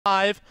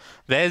5.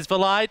 There's the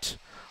light.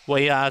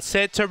 We are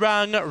set to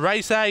run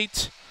race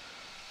 8.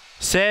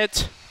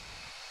 Set.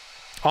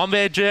 On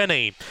their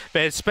journey,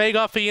 there's speed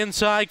off the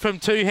inside from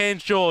Two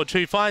Hands George,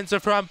 who finds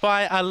the front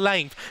by a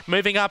length.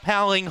 Moving up,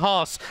 Howling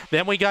Hoss.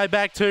 Then we go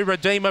back to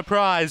Redeemer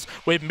Prize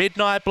with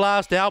Midnight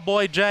Blast, Our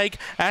Boy Jake,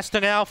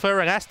 Aston Alpha,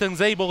 and Aston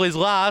Zeeble is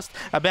last.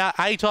 About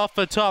 8 off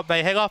the top.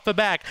 They head off the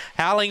back.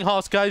 Howling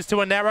Hoss goes to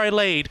a narrow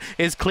lead,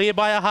 is clear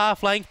by a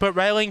half length, but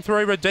railing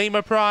through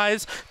Redeemer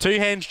Prize. Two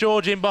Hands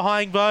George in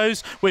behind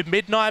those with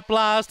Midnight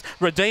Blast.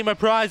 Redeemer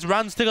Prize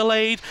runs to the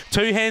lead.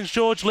 Two Hands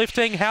George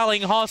lifting.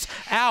 Howling Hoss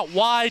out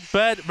wide,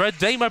 but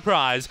Redeemer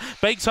Prize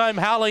beats home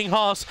Howling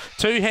Hoss.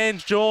 Two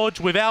Hands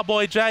George with Our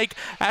Boy Jake,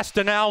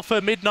 Aston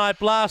Alpha, Midnight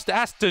Blast,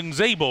 Aston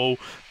Zeeble.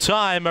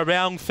 Time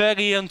around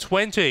 30 and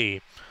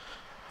 20.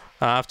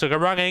 After the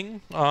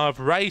running of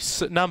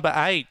race number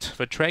 8,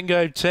 the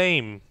Trengove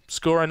team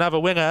score another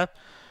winner.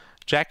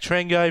 Jack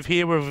Trengove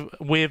here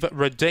with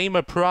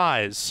Redeemer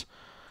Prize.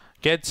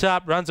 Gets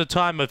up, runs a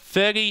time of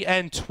 30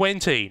 and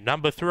 20.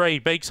 Number 3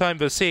 beats home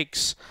the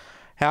 6.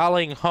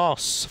 Howling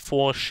Hoss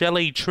for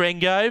Shelley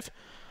Trengove.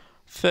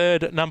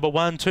 Third, number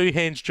 1, Two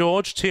Hands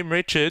George, Tim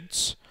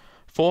Richards.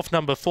 Fourth,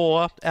 number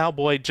 4, Our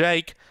Boy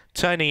Jake,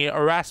 Tony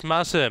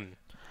Rasmussen.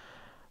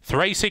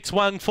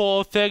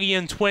 3-6-1-4, 30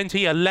 and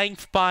 20, a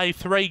length by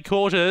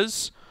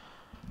 3/4.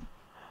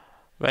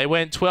 They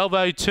went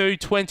 12:02,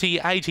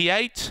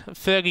 20:88,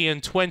 30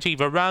 and 20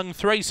 the run,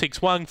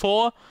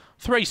 3-6-1-4,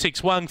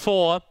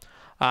 3-6-1-4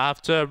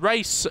 after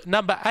race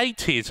number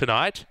 8 here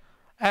tonight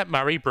at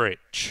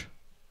Murray-Bridge.